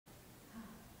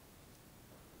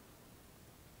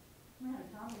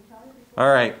All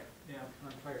right, Yeah,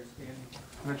 I'm tired of standing.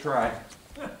 I'm gonna try.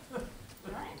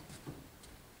 Right.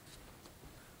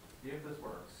 See if this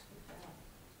works.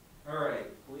 All right,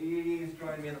 please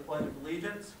join me in the Pledge of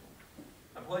Allegiance.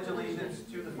 I pledge allegiance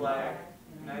to the flag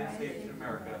of the United States of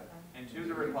America and to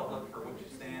the republic for which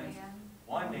it stands,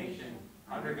 one nation,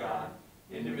 under God,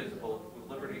 indivisible, with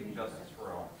liberty and justice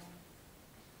for all.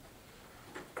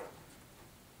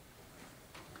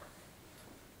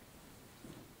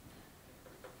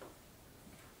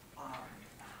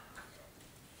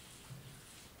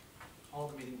 Call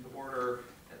the meeting to order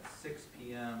at 6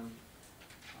 p.m.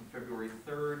 on February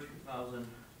 3rd,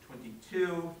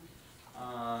 2022.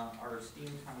 Our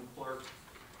esteemed town clerk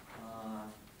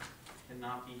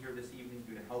cannot be here this evening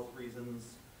due to health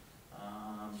reasons.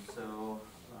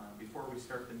 Before we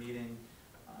start the meeting,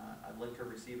 I'd like to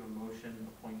receive a motion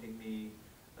appointing me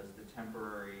as the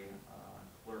temporary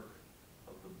clerk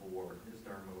of the board. Is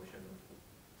there a motion?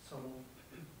 So,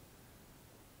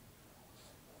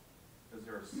 Is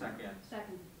there a second?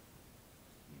 Second.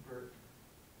 Ebert.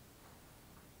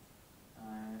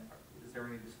 Is there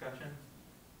any discussion?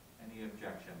 Any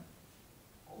objection?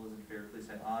 All those in favor, please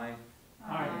say aye.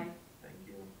 Aye. Thank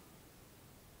you.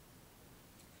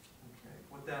 Okay,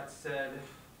 with that said,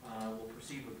 we'll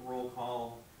proceed with roll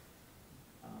call.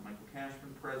 Michael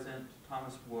Cashman present,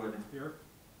 Thomas Wood. Here.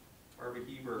 Barbara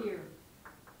Hebert. Here.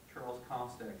 Charles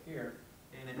Costick. Here.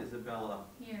 Anna Isabella.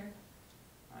 Here.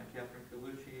 Catherine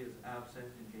Calucci is absent,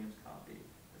 and James Coffey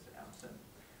is absent.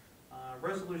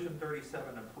 Resolution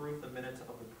 37, approve the minutes of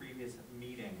the previous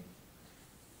meeting.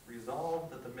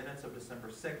 Resolved that the minutes of December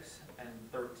 6th and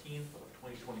 13th of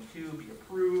 2022 be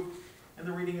approved, and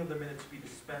the reading of the minutes be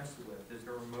dispensed with. Is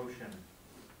there a motion?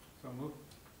 So moved.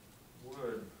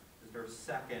 Wood. Is there a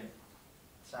second?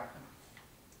 Second.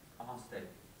 Costick.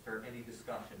 Is there any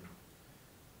discussion?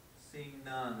 Seeing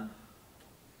none.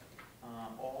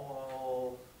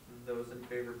 All those in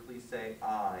favor, please say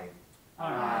aye.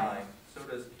 Aye. So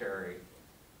does carry.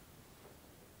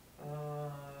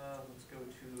 Let's go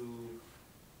to,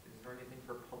 is there anything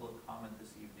for public comment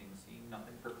this evening? Seeing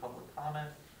nothing for public comment,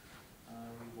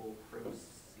 we will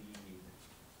proceed.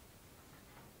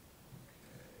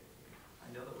 Okay. I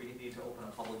know that we need to open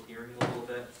a public hearing a little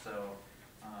bit, so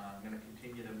I'm going to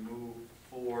continue to move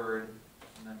forward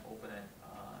and then open it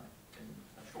in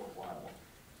a short while.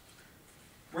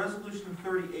 Resolution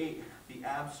 38, the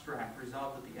abstract.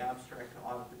 Resolved that the abstract to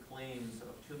audit the claims of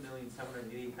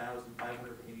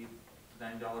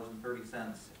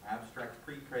 $2,788,589.30. Abstract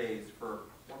prepays for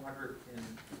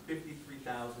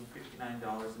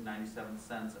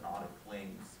 $153,059.97 in audit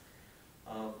claims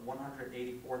of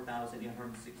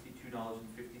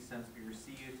 $184,862.50 be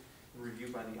received and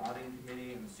reviewed by the auditing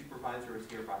committee, and the supervisor is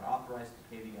hereby authorized to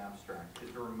pay the abstract.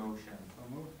 Is there a motion? So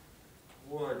moved.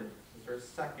 Wood. Is there a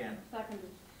second? Seconded.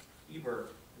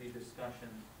 Ebert. Any discussion?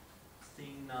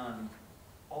 Seeing none.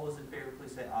 All those in favor,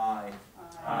 please say aye.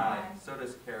 Aye. So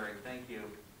does carry. Thank you.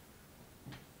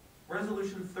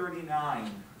 Resolution 39.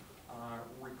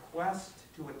 Request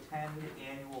to attend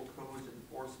annual codes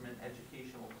enforcement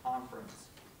educational conference.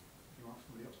 You want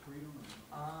somebody else to read them?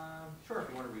 Sure, if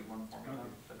you want to read one for me, Okay.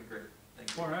 that'd be great. Thank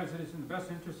you. Whereas it is in the best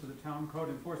interest of the town code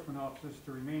enforcement officers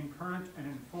to remain current and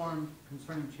informed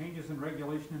concerning changes in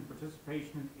regulation and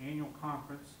participation in the annual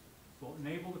conference will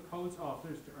enable the codes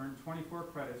officers to earn 24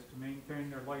 credits to maintain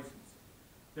their license.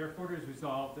 Therefore, it is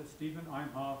resolved that Stephen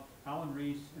Imhoff, Alan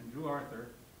Reese, and Drew Arthur,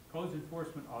 codes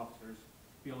enforcement officers,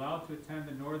 be allowed to attend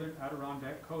the Northern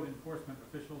Adirondack Code Enforcement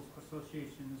Officials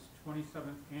Association's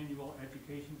 27th Annual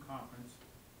Education Conference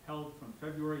held from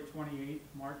February 28th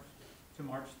to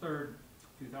March 3rd,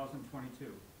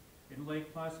 2022 in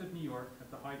Lake Placid, New York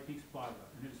at the High Peaks Plaza.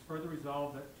 And it is further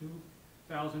resolved that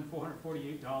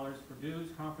 $2,448 for dues,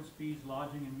 conference fees,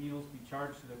 lodging, and meals be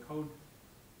charged to the code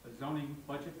zoning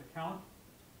budget account.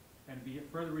 And be it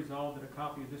further resolved that a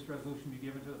copy of this resolution be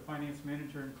given to the finance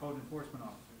manager and code enforcement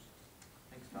officers.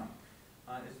 Thanks, Tom.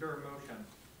 Is there a motion?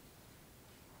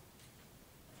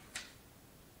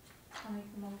 I'll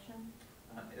make the motion.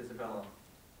 Isabella.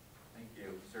 Thank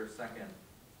you. Is there a second?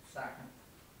 Second.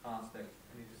 Costick.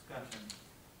 Any discussion?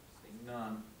 Seeing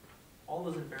none. All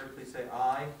those in favor, please say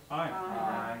aye. Aye.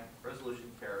 Aye.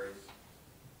 Resolution carries.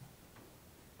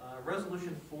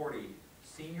 Resolution 40,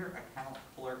 Senior Account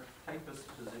Clerk Typist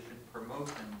Position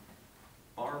Promotion,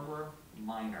 Barbara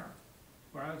Minor.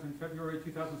 Whereas in February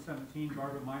 2017,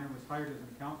 Barbara Minor was hired as an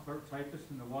account clerk typist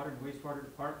in the Water and Wastewater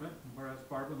Department, and whereas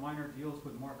Barbara Minor deals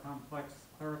with more complex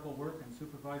clerical work and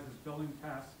supervises billing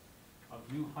tasks of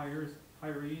new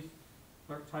hirees,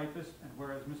 clerk typist, and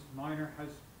whereas Mrs. Minor has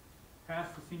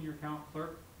passed the senior account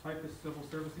clerk typist civil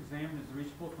service exam and is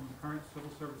reachable from the current civil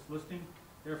service listing.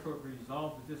 Therefore, it be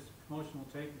resolved that this promotion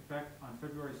will take effect on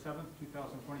February 7th,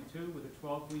 2022, with a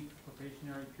 12-week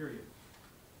probationary period.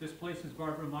 This places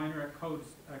Barbara Minor at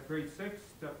grade 6,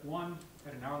 step 1,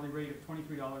 at an hourly rate of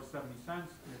 $23.70. It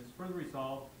is further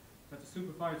resolved that the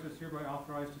supervisor is hereby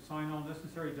authorized to sign all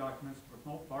necessary documents to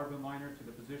promote Barbara Minor to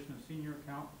the position of senior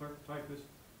account clerk typist.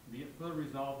 Be it further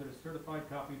resolved that a certified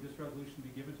copy of this resolution be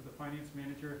given to the finance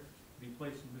manager to be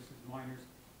placed in Mrs. Minor's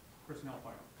personnel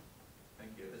file.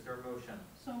 Thank you. Is there a motion?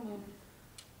 So moved.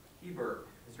 Hebert,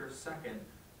 is there a second?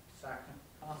 Second.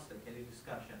 Costick, any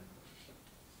discussion?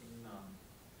 Seeing none.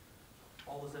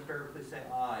 All those in favor, please say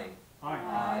aye.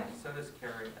 Aye. So does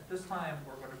carry. At this time,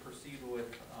 we're going to proceed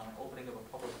with opening of a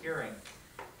public hearing.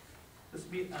 The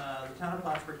Town of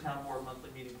Plattsburgh Town Board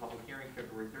monthly meeting, public hearing,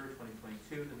 February 3rd,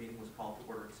 2022. The meeting was called to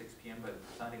order at 6 p.m. by the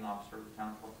presiding officer of the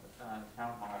town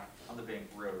hall on the Bank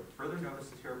Road. Further notice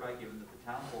is hereby given that the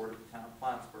Town Board of the Town of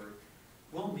Plattsburgh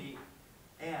will meet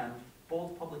and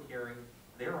hold public hearing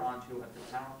thereonto at the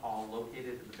Town Hall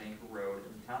located at the Bank Road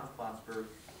in the Town of Plattsburgh,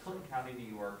 Clinton County,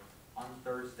 New York, on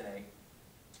Thursday,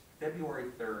 February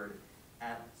 3rd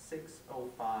at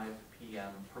 6:05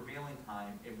 p.m. prevailing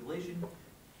time in relation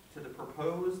to the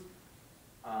proposed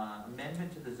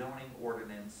amendment to the zoning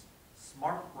ordinance,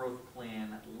 smart growth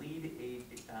plan, lead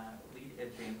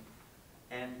agent,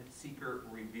 and seeker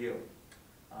review.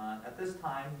 At this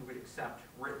time, we would accept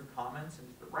written comments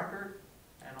into the record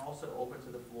and also open to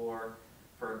the floor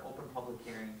for an open public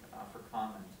hearing for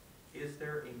comment. Is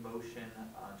there a motion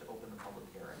to open the public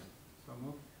hearing? So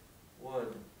moved.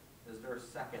 Wood, is there a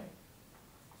second?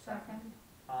 Second.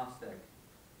 Costick.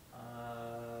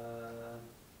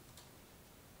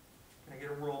 Can I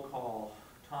get a roll call?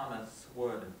 Thomas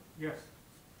Wood, Yes.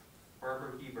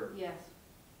 Barbara Hebert, Yes.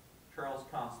 Charles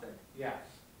Costick, Yes.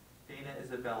 Dana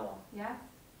Isabella, Yes.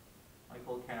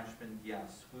 Michael Cashman,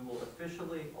 yes. We will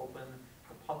officially open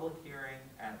the public hearing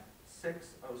at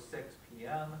 6:06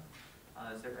 p.m.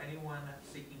 Is there anyone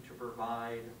seeking to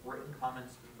provide written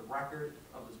comments to the record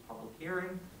of this public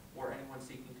hearing, or anyone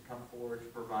seeking to come forward to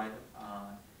provide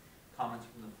comments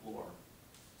from the floor?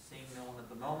 Seeing no one at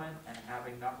the moment, and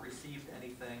having not received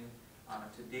anything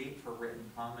to date for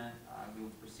written comment, we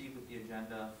will proceed with the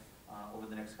agenda over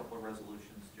the next couple of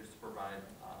resolutions, just to provide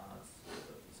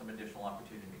some additional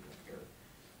opportunity here.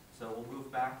 So we'll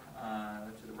move back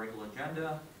to the regular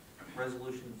agenda.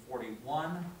 Resolution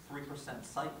 41, 3%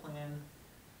 site plan,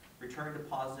 return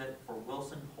deposit for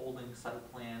Wilson Holdings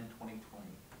Site Plan 2020.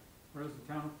 Whereas the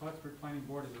Town of Plattsburgh Planning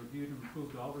Board has reviewed and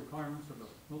approved all requirements of the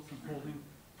Wilson Holding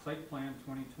Site Plan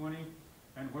 2020,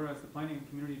 and whereas the Planning and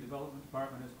Community Development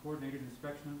Department has coordinated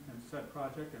inspection and said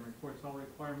project and reports all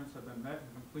requirements have been met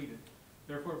and completed.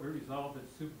 Therefore, be resolved that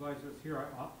the supervisor is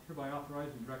hereby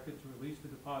authorized and directed to release the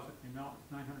deposit in the amount of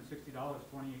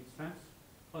 $960.28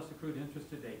 plus accrued interest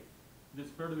to date. It is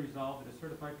further resolved that a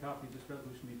certified copy of this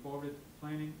resolution be forwarded to the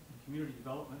Planning and Community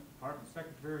Development Department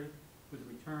Secretary with the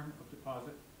return of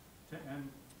deposit to N.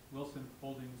 Wilson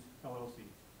Holdings LLC.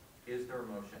 Is there a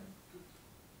motion?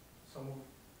 So moved.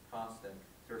 Costick.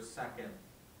 Is there a second?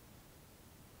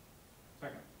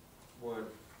 Second. Wood.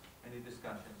 Any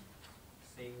discussion?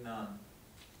 Seeing none.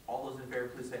 All those in favor,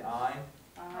 please say aye.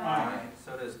 Aye.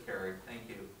 So does carry. Thank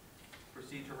you.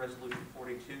 Proceed to resolution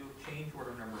 42, change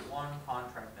order number 1,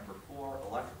 contract number 4,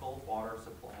 electrical water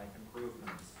supply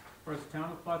improvements. Whereas the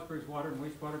Town of Plattsburgh's Water and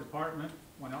Wastewater Department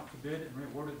went out to bid and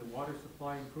awarded the water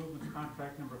supply improvements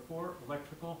contract number 4,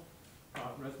 electrical,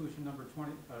 resolution number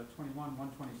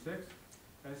 21-126,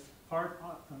 as part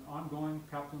of an ongoing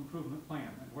capital improvement plan.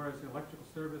 And whereas the electrical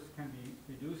service can be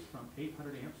reduced from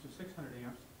 800 amps to 600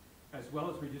 amps, as well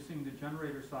as reducing the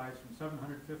generator size from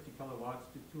 750 kilowatts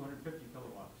to 250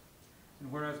 kilowatts. And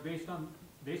whereas based on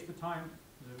time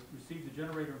to receive the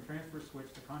generator and transfer switch,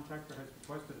 the contractor has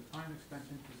requested a time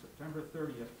extension to September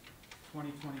 30th,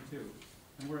 2022.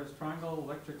 And whereas Triangle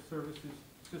Electric Services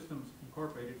Systems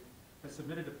Incorporated has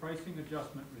submitted a pricing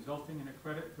adjustment resulting in a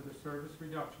credit for the service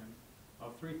reduction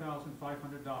of $3,500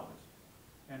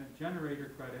 and a generator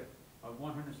credit of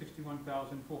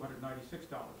 $161,496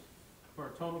 for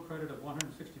a total credit of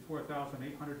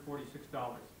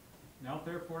 $164,846. Now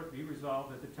therefore it be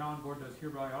resolved that the town board does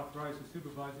hereby authorize the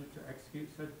supervisor to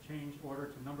execute said change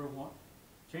order number 1,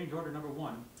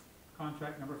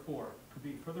 contract number 4. To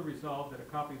be further resolved that a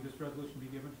copy of this resolution be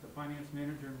given to the finance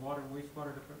manager and water and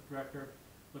wastewater director,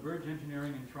 LaBerge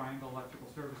Engineering and Triangle Electrical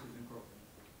Services Incorporated.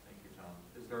 Thank you, Tom.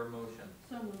 Is there a motion?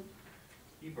 So moved.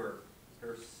 Hebert. Is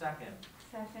there a second?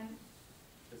 Second.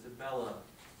 Isabella.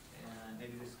 And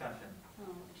any discussion? I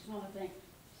just want to thank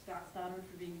Scott Stoddard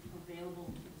for being available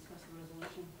to discuss discuss the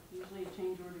resolution. Usually a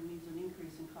change order needs an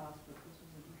increase in cost, but this was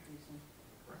a decrease in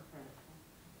Correct. credit.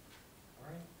 All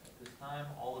right, at this time,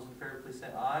 all those in favor, please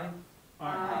say aye.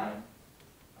 Aye.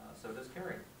 So does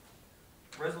carry.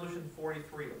 Resolution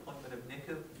 43, appointment of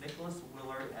Nicholas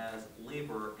Willard as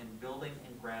laborer in Building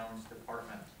and Grounds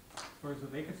Department. Whereas a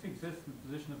vacancy exists in the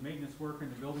position of maintenance worker in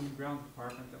the Building and Grounds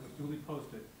Department that was duly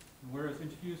posted, and whereas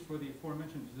interviews for the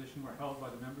aforementioned position were held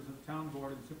by the members of the town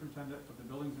board and superintendent of the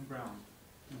buildings and grounds,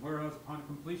 and whereas upon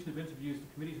completion of interviews, the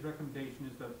committee's recommendation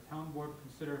is that the town board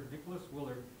consider Nicholas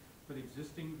Willard for the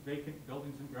existing vacant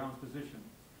buildings and grounds position,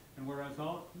 and whereas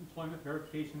all employment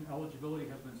verification eligibility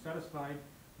has been satisfied,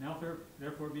 now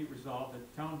therefore be it resolved that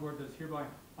the town board does hereby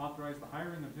authorize the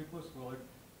hiring of Nicholas Willard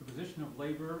the position of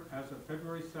laborer as of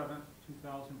February 7th,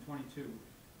 2022,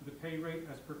 with a pay rate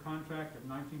as per contract of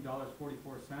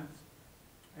 $19.44.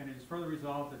 And it is further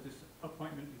resolved that this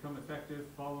appointment become effective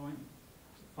following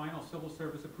final civil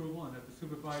service approval, and that the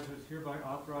supervisor is hereby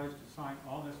authorized to sign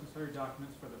all necessary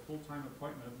documents for the full-time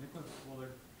appointment of Nicholas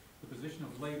Willard, the position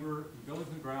of laborer in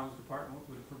Buildings and Grounds Department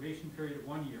with a probation period of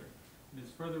 1 year. It is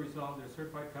further resolved that a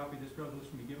certified copy of this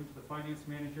resolution be given to the finance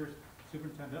manager,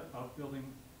 superintendent of Building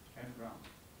and Grounds.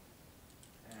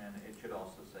 And it should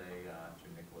also say to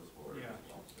Nicholas Willard Yeah. as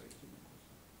well.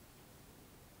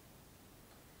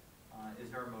 Is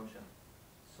there a motion?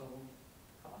 So moved.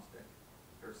 Caustic.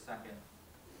 Is there a second?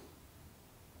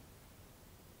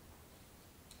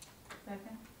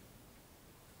 Second.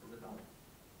 Isabel?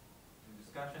 Any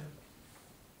discussion?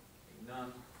 Seeing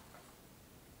none.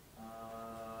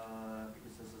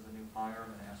 Because this is a new hire,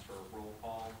 I'm gonna ask for a roll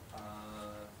call.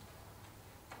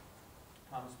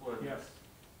 Thomas Wood? Yes.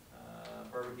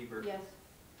 Barbara Hebert? Yes.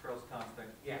 Charles Costick?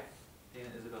 Yes. Dana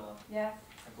Isabella? Yes.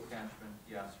 Michael Cashman?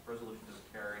 Yes. Resolution is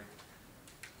carried.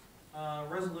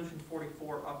 Resolution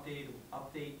 44, updated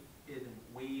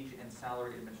wage and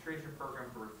salary administration program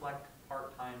to reflect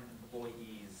part-time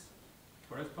employees.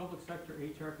 Whereas Public Sector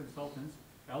HR Consultants,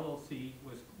 LLC,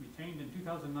 was retained in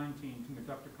 2019 to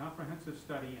conduct a comprehensive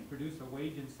study and produce a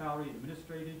wage and salary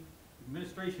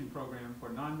administration program for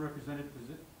non-represented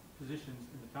positions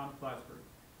in the town of Plattsburgh.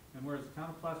 And whereas the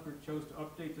town of Plattsburgh chose to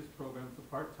update this program for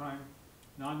part-time,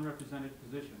 non-represented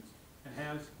positions, and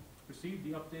has received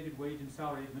the updated wage and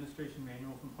salary administration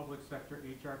manual from Public Sector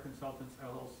HR Consultants,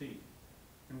 LLC.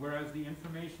 And whereas the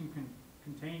information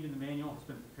contained in the manual has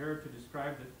been prepared to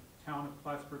describe the town of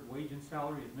Plattsburgh wage and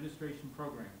salary administration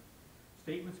program.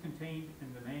 Statements contained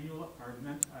in the manual are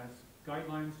meant as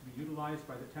guidelines to be utilized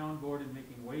by the town board in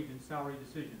making wage and salary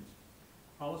decisions.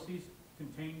 Policies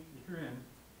contained herein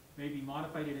may be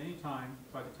modified at any time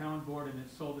by the town board in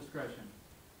its sole discretion.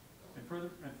 And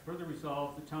further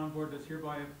resolved, the town board does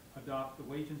hereby adopt the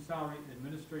wage and salary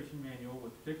administration manual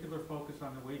with particular focus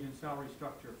on the wage and salary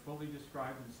structure fully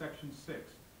described in section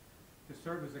 6 to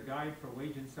serve as a guide for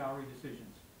wage and salary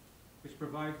decisions, which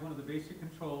provides one of the basic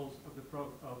controls of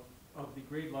the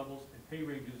grade levels and pay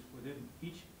ranges within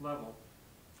each level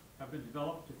have been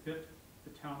developed to fit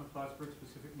the town of Plattsburgh's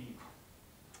specific needs.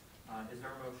 Is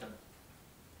there a motion?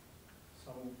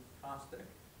 So moved. Costick.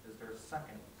 Is there a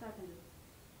second? Seconded.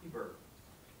 Hebert.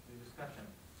 Any discussion?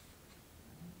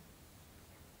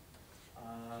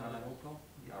 Roll call?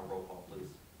 Yeah, roll call, please.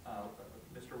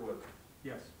 Mr. Wood?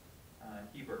 Yes.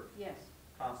 Hebert? Yes.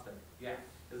 Costick? Yes.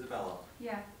 Isabella?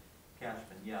 Yes.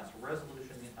 Cashman, yes.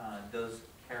 Resolution does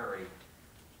carry.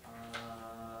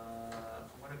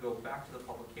 I'm going to go back to the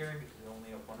public hearing because we only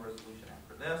have one resolution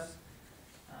after this.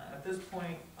 At this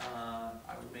point,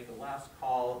 I would make a last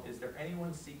call. Is there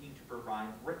anyone seeking to provide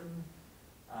written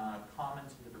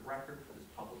comments into the record for this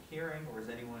public hearing, or is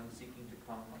anyone seeking to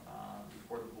come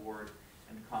before the board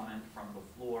and comment from the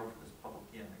floor for this public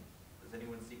hearing? Is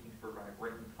anyone seeking to provide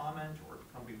written comment or to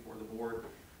come before the board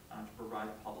to provide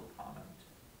public comment?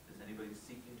 Is anybody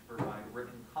seeking to provide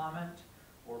written comment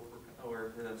or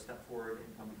to step forward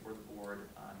and come before the board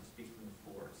to speak from the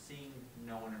floor? Seeing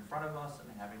no one in front of us and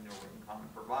having no written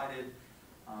comment provided,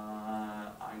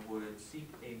 I would seek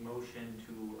a motion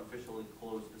to officially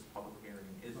close this public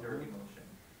hearing. Is there a motion?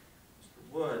 Mr.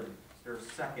 Wood, is there a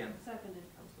second? Seconded.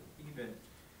 Councilor Eben.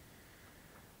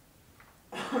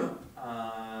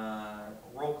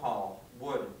 Roll call.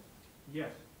 Wood.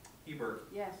 Yes. Hebert.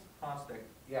 Yes. Costick.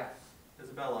 Yes.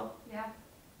 Isabella. Yes.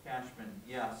 Cashman.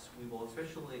 Yes. We will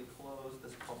officially close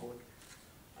this public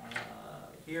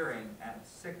hearing at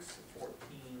 6:14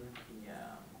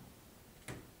 p.m.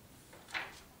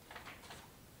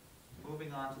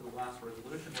 Moving on to the last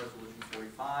resolution, Resolution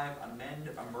 45, amend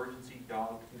emergency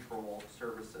dog control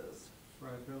services.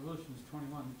 Whereas resolutions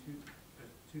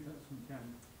 2010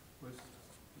 was,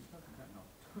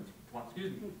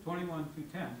 21 through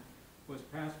 10 was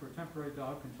passed for a temporary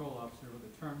dog control officer with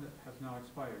a term that has now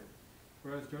expired.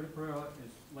 Whereas Jody Pereira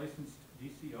is licensed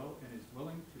DCO and is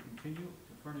willing to continue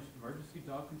to furnish emergency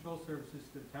dog control services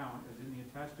to the town as in the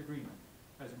attached agreement,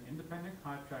 as an independent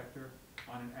contractor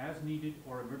on an as-needed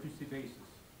or emergency basis.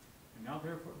 And now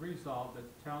therefore resolved that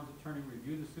the town's attorney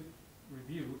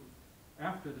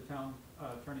after the town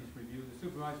attorney's review, the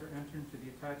supervisor entered into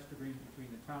the attached agreement between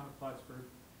the town of Plattsburgh,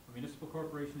 a municipal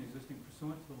corporation existing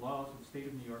pursuant to the laws of the state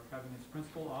of New York, having its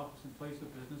principal office and place of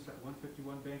business at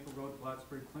 151 Banker Road,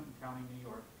 Plattsburgh, Clinton County, New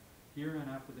York, herein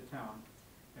after the town,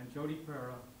 and Jody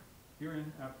Pereira,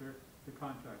 herein after the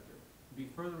contractor. Be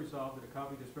further resolved that a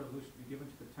copy of this resolution be given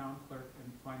to the town clerk and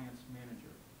finance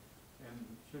manager. And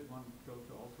should one go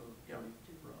to also Yep.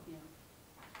 Jody Pereira?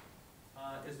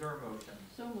 Yeah. Is there a motion?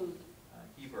 So moved.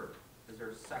 Hebert, is there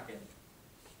a second?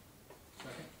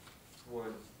 Second?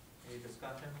 Woods, any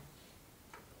discussion?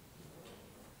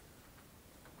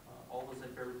 All those in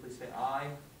favor, please say aye.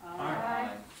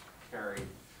 Aye. Carried.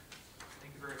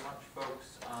 Thank you very much,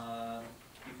 folks.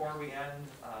 Before we end,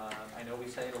 I know we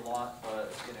say it a lot,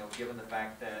 but, you know, given the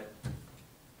fact that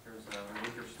there's a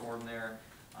winter storm there,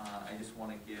 I just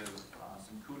want to give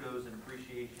some kudos and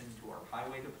appreciation to our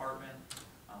highway department.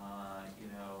 You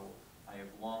know, I have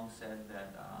long said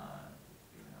that,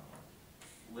 you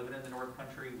know, living in the North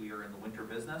Country, we are in the winter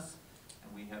business,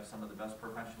 and we have some of the best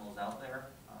professionals out there.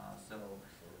 So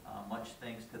much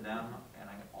thanks to them. And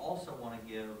I also want to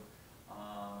give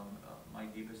my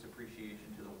deepest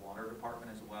appreciation to the water department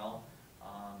as well,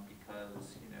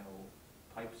 because, you know,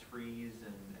 pipes freeze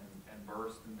and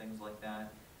burst and things like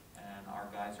that. And our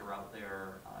guys are out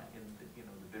there in the, you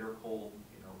know, the bitter cold,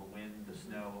 you know, the wind, the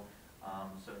snow.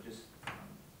 So just,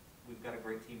 we've got a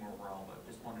great team overall, but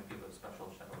just wanted to give a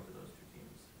special shout out to those two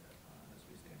teams as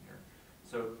we stand here.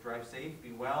 So drive safe,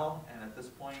 be well, and at this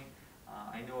point,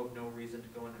 I know of no reason to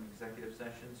go into an executive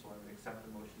session, so I would accept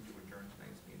the motion to adjourn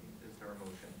tonight's meeting. Is there a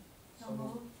motion? So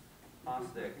moved.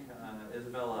 Bostic,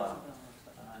 Isabella,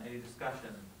 any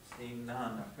discussion? Seeing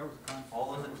none. That was a concept.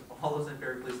 All those in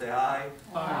favor, please say aye.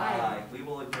 Aye. We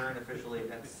will adjourn officially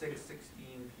at 6:16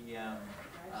 p.m.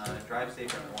 Drive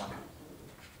safe, everyone.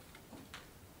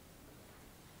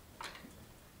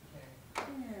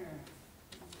 Here.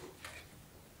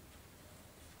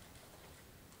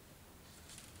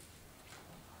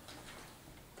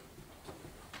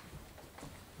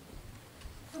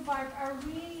 So Barb, are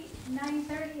we,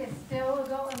 9:30 is still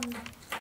going